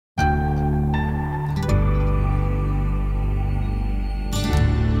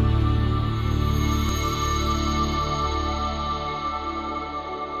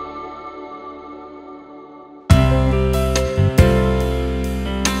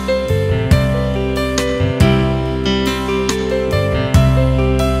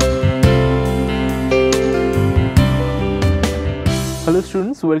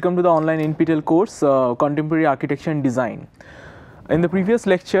students, welcome to the online NPTEL course Contemporary Architecture and Design. In the previous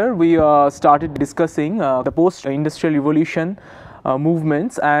lecture we started discussing the post-industrial revolution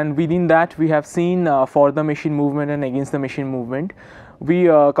movements, and within that we have seen for the machine movement and against the machine movement. We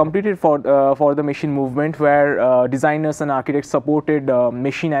completed for the machine movement where designers and architects supported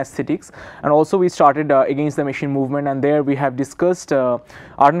machine aesthetics, and also we started against the machine movement, and there we have discussed art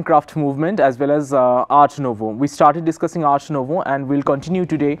and craft movement as well as Art Nouveau. We started discussing Art Nouveau, and we will continue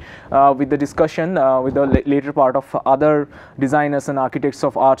today with the discussion with the later part of other designers and architects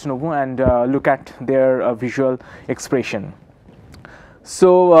of Art Nouveau, and look at their visual expression.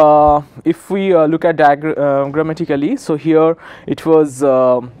 So, if we look at grammatically, so here it was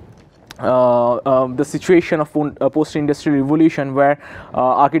the situation of post-industrial revolution where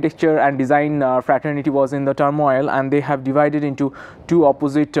architecture and design fraternity was in the turmoil, and they have divided into two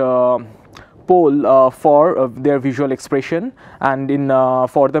opposite pole for their visual expression, and in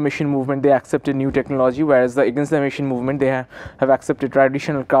for the machine movement they accepted new technology, whereas against the machine movement they have accepted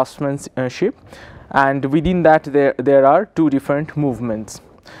traditional craftsmanship. And within that there are two different movements.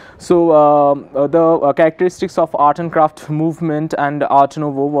 So the characteristics of art and craft movement and Art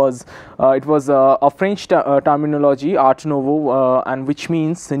Nouveau was it was a French terminology, Art Nouveau, and which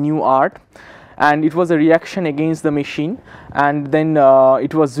means new art, and it was a reaction against the machine, and then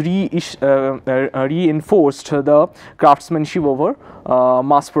it was reinforced the craftsmanship over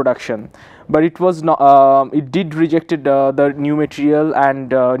mass production. But it was not. It did rejected the new material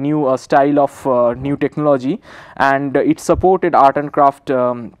and new style of new technology, and it supported art and craft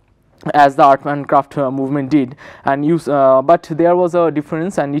as the art and craft movement did, and but there was a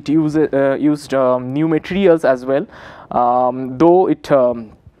difference, and it used new materials as well, though it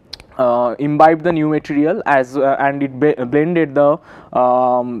imbibed the new material as and it blended the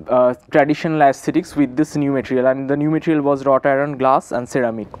traditional aesthetics with this new material, and the new material was wrought iron, glass and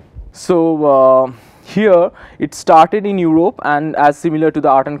ceramic. So here it started in Europe and as similar to the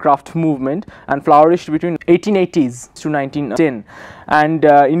art and craft movement, and flourished between 1880s to 1910, and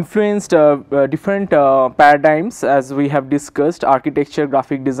influenced different paradigms, as we have discussed: architecture,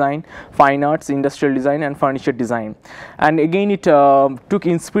 graphic design, fine arts, industrial design and furniture design. And again it took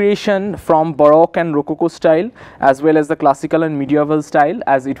inspiration from Baroque and Rococo style as well as the classical and medieval style,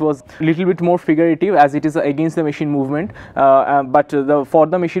 as it was a little bit more figurative as it is against the machine movement, but for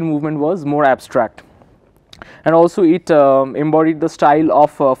the machine movement was more abstract. And also it embodied the style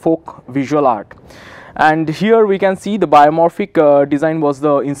of folk visual art. And here we can see the biomorphic design was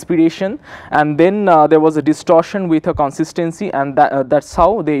the inspiration, and then there was a distortion with a consistency, and that's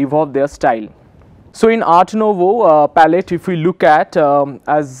how they evolved their style. So in Art Nouveau palette, if we look at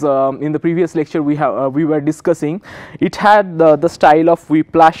as in the previous lecture we were discussing, it had the style of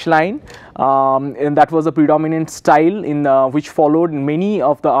whiplash line, and that was a predominant style in which followed many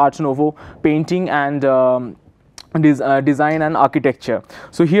of the Art Nouveau painting and design and architecture.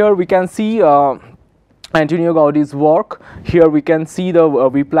 So here we can see Antonio Gaudi's work. Here we can see the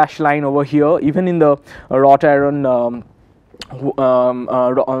whiplash line over here, even in the wrought iron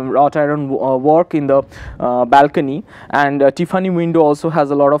work in the balcony, and Tiffany window also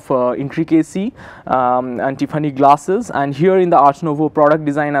has a lot of intricacy, and Tiffany glasses. And here in the Art Nouveau product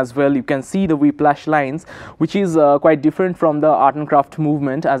design as well, you can see the whiplash lines, which is quite different from the art and craft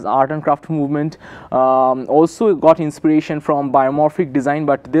movement, as art and craft movement also got inspiration from biomorphic design,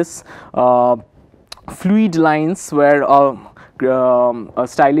 but this fluid lines were a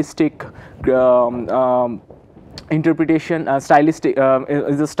stylistic interpretation, stylistic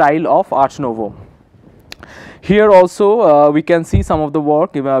is the style of Art Nouveau. Here also we can see some of the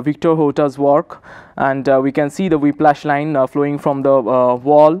work, Victor Hota's work, and we can see the whiplash line flowing from the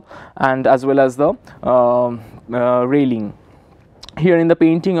wall and as well as the railing. Here in the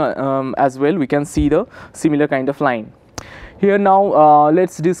painting as well we can see the similar kind of line. Here now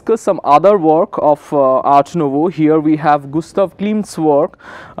let's discuss some other work of Art Nouveau. Here we have Gustav Klimt's work,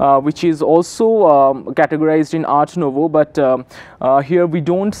 which is also categorized in Art Nouveau, but here we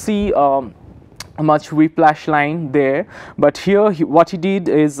don't see much whiplash line there, but here what he did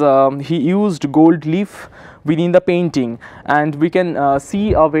is he used gold leaf within the painting, and we can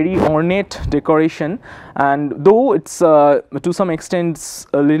see a very ornate decoration, and though it's to some extent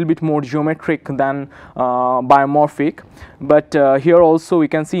a little bit more geometric than biomorphic, but here also we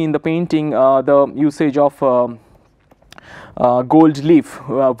can see in the painting the usage of gold leaf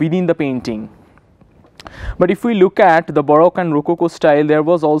within the painting. But if we look at the Baroque and Rococo style, there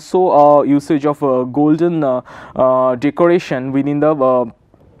was also a usage of golden decoration within the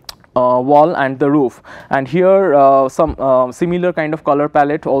wall and the roof. And here some similar kind of color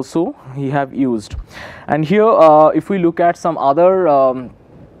palette also he have used. And here if we look at some other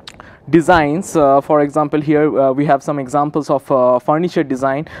designs, for example here we have some examples of furniture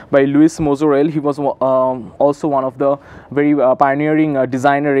design by Louis Mozorel. He was also one of the very pioneering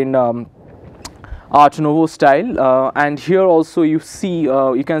designer in Art Nouveau style, and here also you see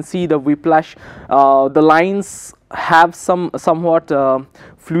you can see the whiplash. The lines have somewhat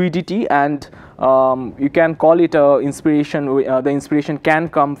fluidity, and you can call it inspiration. The inspiration can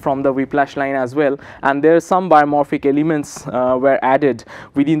come from the whiplash line as well, and there are some biomorphic elements were added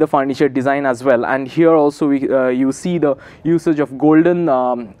within the furniture design as well. And here also you see the usage of golden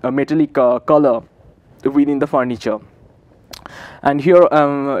metallic color within the furniture. And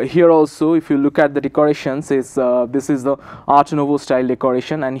here also, if you look at the decorations, this is the Art Nouveau style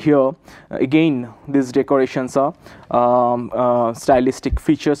decoration, and here again these decorations are stylistic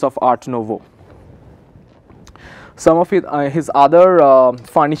features of Art Nouveau. Some of his other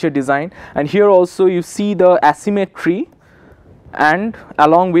furniture design, and here also you see the asymmetry, and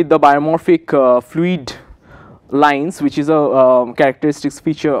along with the biomorphic fluid lines, which is a characteristics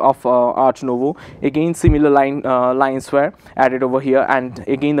feature of Art Nouveau. Again similar lines were added over here, and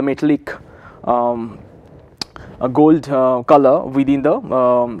again the metallic gold color within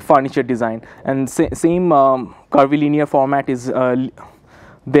the furniture design, and same curvilinear format is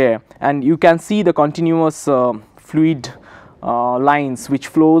there, and you can see the continuous fluid lines which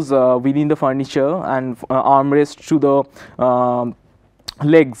flows within the furniture and armrest to the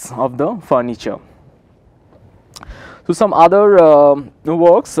legs of the furniture. So some other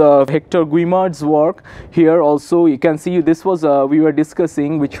works, Hector Guimard's work. Here also you can see this was we were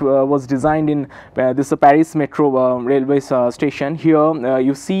discussing, which was designed in this Paris Metro railway station. Here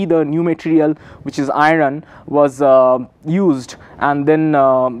you see the new material, which is iron, was used, and then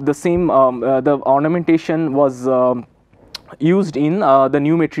the same the ornamentation was used in the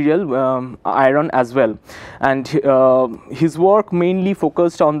new material iron as well. And his work mainly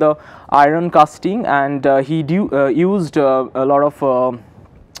focused on the iron casting, and he used a lot of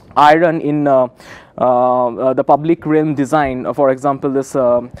iron in the public realm design, for example this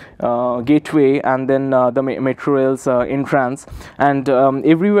gateway, and then the metro rails entrance, and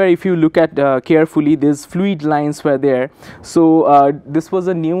everywhere if you look at carefully, these fluid lines were there. So this was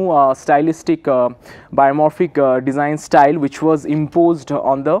a new stylistic biomorphic design style which was imposed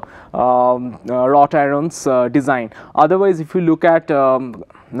on the wrought irons design. Otherwise if you look at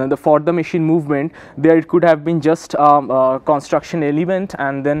for the machine movement, there it could have been just construction element,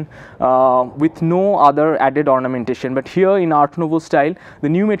 and then with no other added ornamentation. But here in Art Nouveau style, the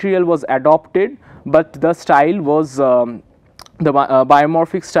new material was adopted, but the style was the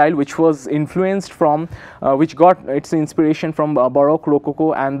biomorphic style, which was influenced from which got its inspiration from Baroque,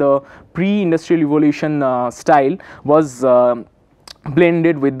 Rococo, and the pre-industrial evolution style was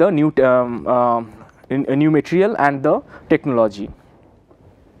blended with the new material and the technology.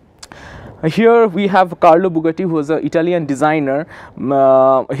 Here we have Carlo Bugatti, who was an Italian designer.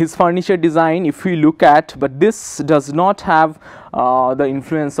 His furniture design, if we look at, but this does not have the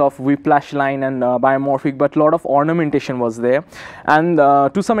influence of whiplash line and biomorphic, but a lot of ornamentation was there, and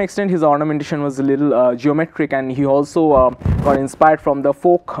to some extent his ornamentation was a little geometric, and he also got inspired from the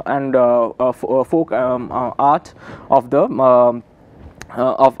folk and folk art of the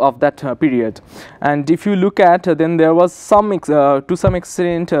of that period. And if you look at, then there was some to some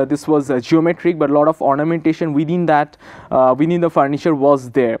extent this was geometric, but a lot of ornamentation within that within the furniture was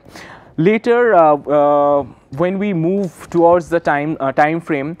there. Later when we move towards the time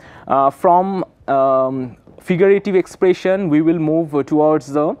frame from figurative expression, we will move towards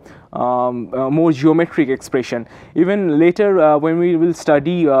the more geometric expression. Even later when we will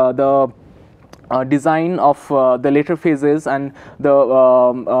study the design of the later phases and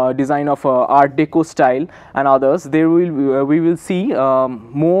the design of Art Deco style and others, there will we will see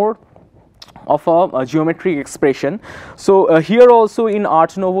more of a geometric expression. So here also in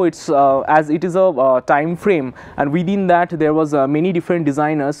Art Nouveau, it's as it is a time frame, and within that there was many different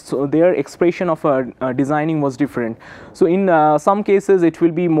designers, so their expression of designing was different. So in some cases it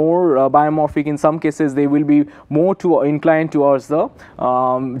will be more biomorphic, in some cases they will be more inclined towards the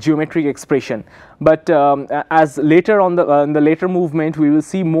geometric expression. But as later on in the later movement, we will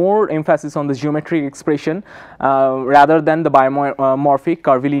see more emphasis on the geometric expression rather than the biomorphic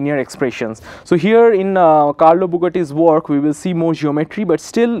curvilinear expressions. So here in Carlo Bugatti's work, we will see more geometry, but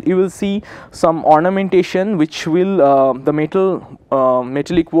still you will see some ornamentation which will the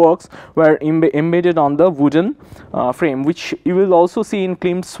metallic works were embedded on the wooden frame, which you will also see in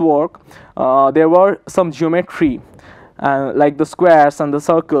Klimt's work. There were some geometry, like the squares and the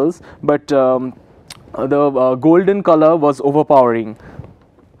circles, but the golden color was overpowering.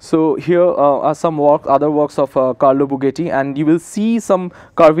 So here are some other works of Carlo Bugatti, and you will see some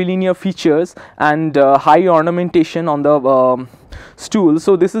curvilinear features and high ornamentation on the stool.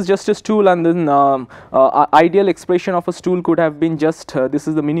 So this is just a stool, and then ideal expression of a stool could have been just this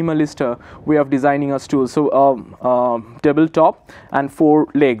is the minimalist way of designing a stool. So tabletop and 4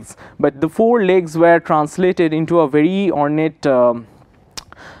 legs, but the 4 legs were translated into a very ornate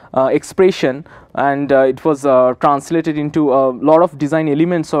expression, and it was translated into a lot of design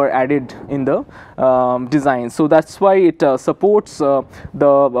elements or added in the design. So that's why it supports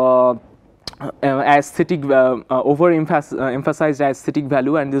the aesthetic emphasized aesthetic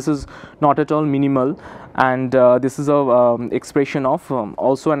value, and this is not at all minimal, and this is a expression of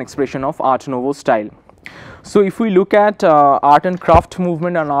also an expression of Art Nouveau style. So if we look at art and craft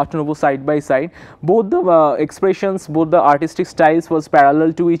movement and Art Nouveau side by side, both the expressions, both the artistic styles was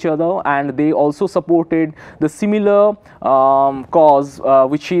parallel to each other, and they also supported the similar cause,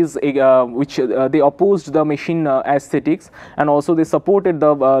 which is they opposed the machine aesthetics, and also they supported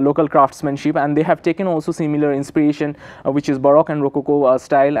the local craftsmanship, and they have taken also similar inspiration, which is Baroque and Rococo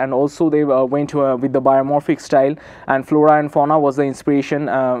style, and also they went with the biomorphic style, and flora and fauna was the inspiration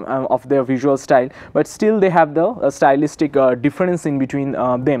of their visual style, but still they have the stylistic difference in between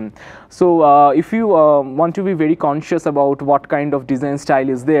them. So if you want to be very conscious about what kind of design style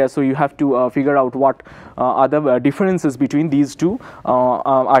is there, so you have to figure out what are the differences between these two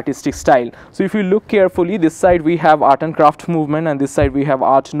artistic style. So if you look carefully, this side we have art and craft movement, and this side we have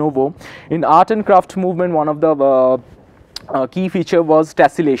Art Nouveau. In art and craft movement, one of the key feature was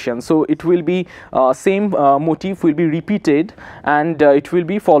tessellation. So it will be same motif will be repeated, and it will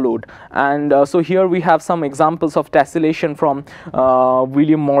be followed, and so here we have some examples of tessellation from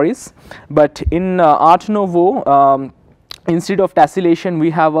William Morris. But in Art Nouveau, instead of tessellation, we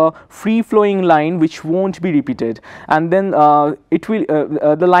have a free flowing line which won't be repeated, and then it will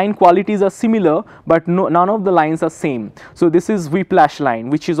the line qualities are similar, but none of the lines are same. So this is whiplash line,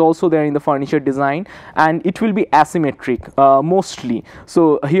 which is also there in the furniture design, and it will be asymmetric mostly.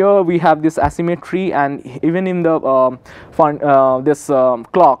 So here we have this asymmetry, and even in the this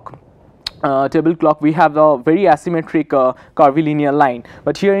clock, table clock, we have a very asymmetric curvilinear line,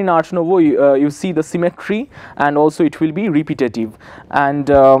 but here in Art Nouveau you see the symmetry, and also it will be repetitive. And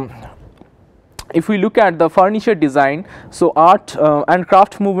if we look at the furniture design, so art and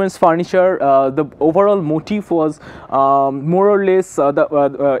craft movements furniture, the overall motif was more or less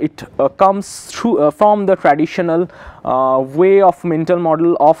it comes through from the traditional way of mental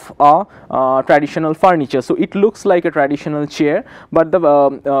model of a traditional furniture. So it looks like a traditional chair, but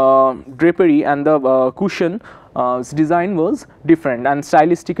the drapery and the cushion design was different, and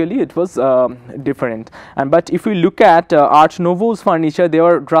stylistically it was different. And but if we look at Art Nouveau's furniture, they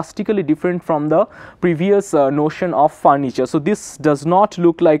are drastically different from the previous notion of furniture. So this does not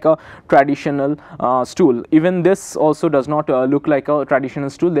look like a traditional stool. Even this also does not look like a traditional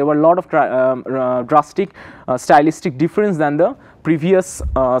stool. There were a lot of drastic stylistic difference than the previous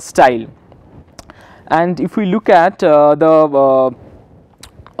style. And if we look at the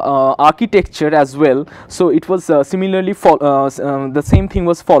architecture as well, so it was similarly the same thing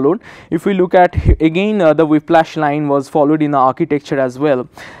was followed. If we look at again, the whiplash line was followed in the architecture as well.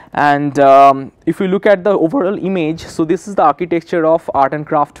 And if we look at the overall image, so this is the architecture of art and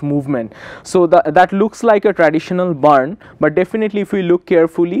craft movement. So that looks like a traditional barn, but definitely if we look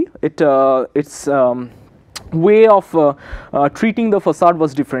carefully, it's way of treating the facade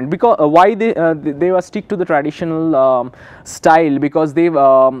was different. Because why they were stick to the traditional style, because they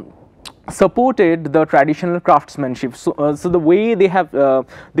supported the traditional craftsmanship. So so the way they have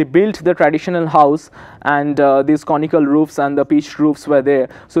they built the traditional house, and these conical roofs and the pitched roofs were there,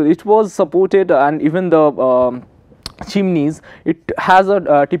 so it was supported, and even the chimneys, it has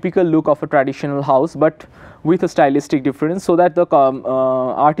a typical look of a traditional house, but with a stylistic difference, so that the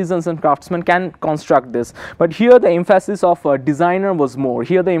artisans and craftsmen can construct this. But here the emphasis of a designer was more.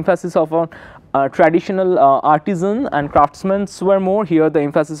 Here the emphasis of a traditional artisan and craftsmen were more. Here the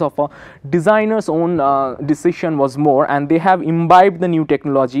emphasis of a designer's own decision was more, and they have imbibed the new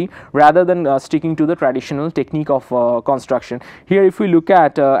technology rather than sticking to the traditional technique of construction. Here if we look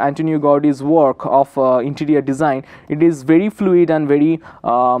at Antonio Gaudi's work of interior design, it is very fluid and very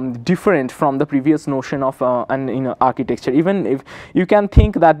different from the previous notion of architecture. Even if you can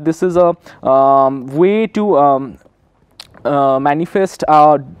think that this is a way to manifest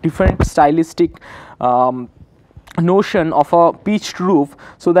a different stylistic notion of a pitched roof,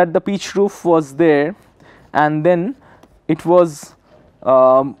 so that the pitched roof was there, and then it was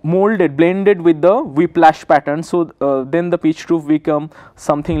molded, blended with the whiplash pattern. So then the pitched roof become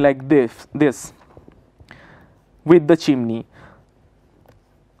something like this with the chimney.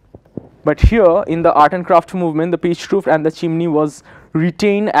 But here in the art and craft movement, the pitched roof and the chimney was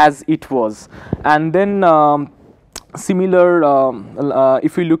retained as it was. And then similar,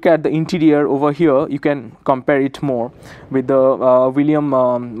 if you look at the interior over here, you can compare it more with the William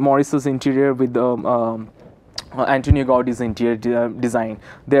Morris's interior with the Antonio Gaudi's interior design.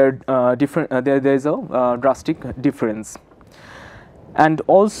 They're different. There is a drastic difference. And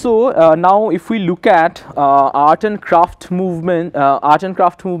also now if we look at art and craft movement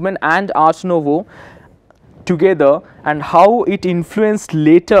and Art Nouveau together, and how it influenced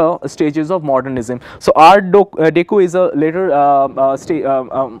later stages of modernism. So Art Deco is a later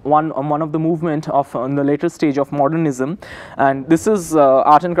one of the movement of the later stage of modernism, and this is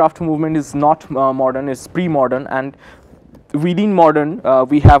art and craft movement is not modern, it's pre-modern, and within modern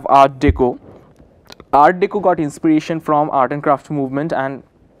we have Art Deco. Art Deco got inspiration from art and craft movement and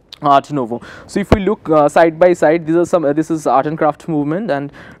Art Nouveau. So if we look side by side, these are some. This is art and craft movement,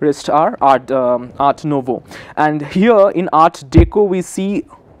 and rest are Art Nouveau. And here in Art Deco, we see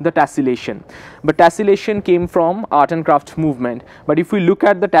the tessellation. But tessellation came from art and craft movement. But if we look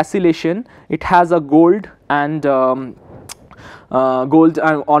at the tessellation, it has a gold and gold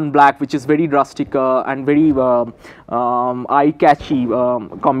on black, which is very drastic and very eye-catchy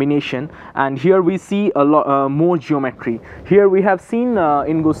combination. And here we see a lot more geometry. Here we have seen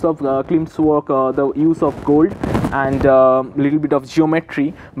in Gustav Klimt's work the use of gold and little bit of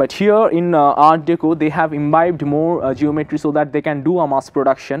geometry, but here in Art Deco they have imbibed more geometry so that they can do a mass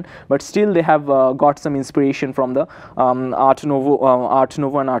production, but still they have got some inspiration from the Art Nouveau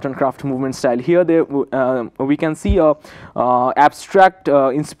and art and craft movement style. Here we can see a abstract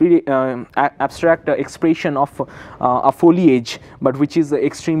expression of a foliage, but which is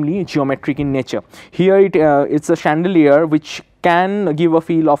extremely geometric in nature. Here it's a chandelier which can give a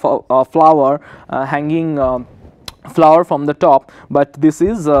feel of a flower hanging flower from the top, but this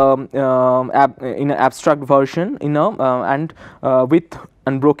is in an abstract version and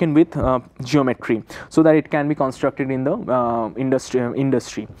broken with geometry, so that it can be constructed in the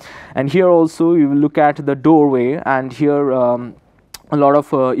industry. And here also you will look at the doorway, and here a lot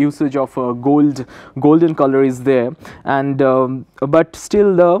of usage of golden color is there, and but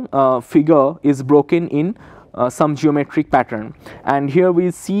still the figure is broken in some geometric pattern. And here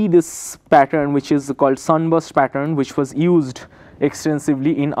we see this pattern which is called sunburst pattern, which was used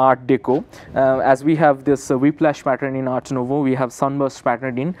extensively in Art Deco. As we have this whiplash pattern in Art Nouveau, we have sunburst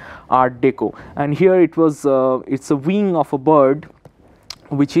pattern in Art Deco. And here it was it's a wing of a bird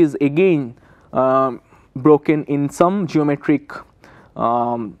which is again broken in some geometric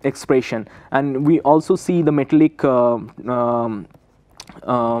expression. And we also see the metallic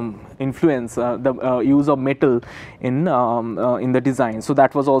influence, the use of metal in the design, so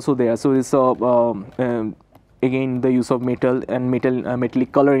that was also there. So it's again the use of metal and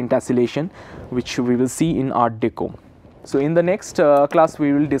metallic color in tessellation, which we will see in Art Deco. So in the next class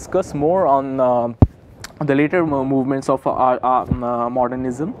we will discuss more on the later movements of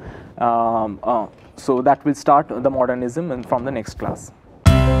modernism. So that will start the modernism and from the next class.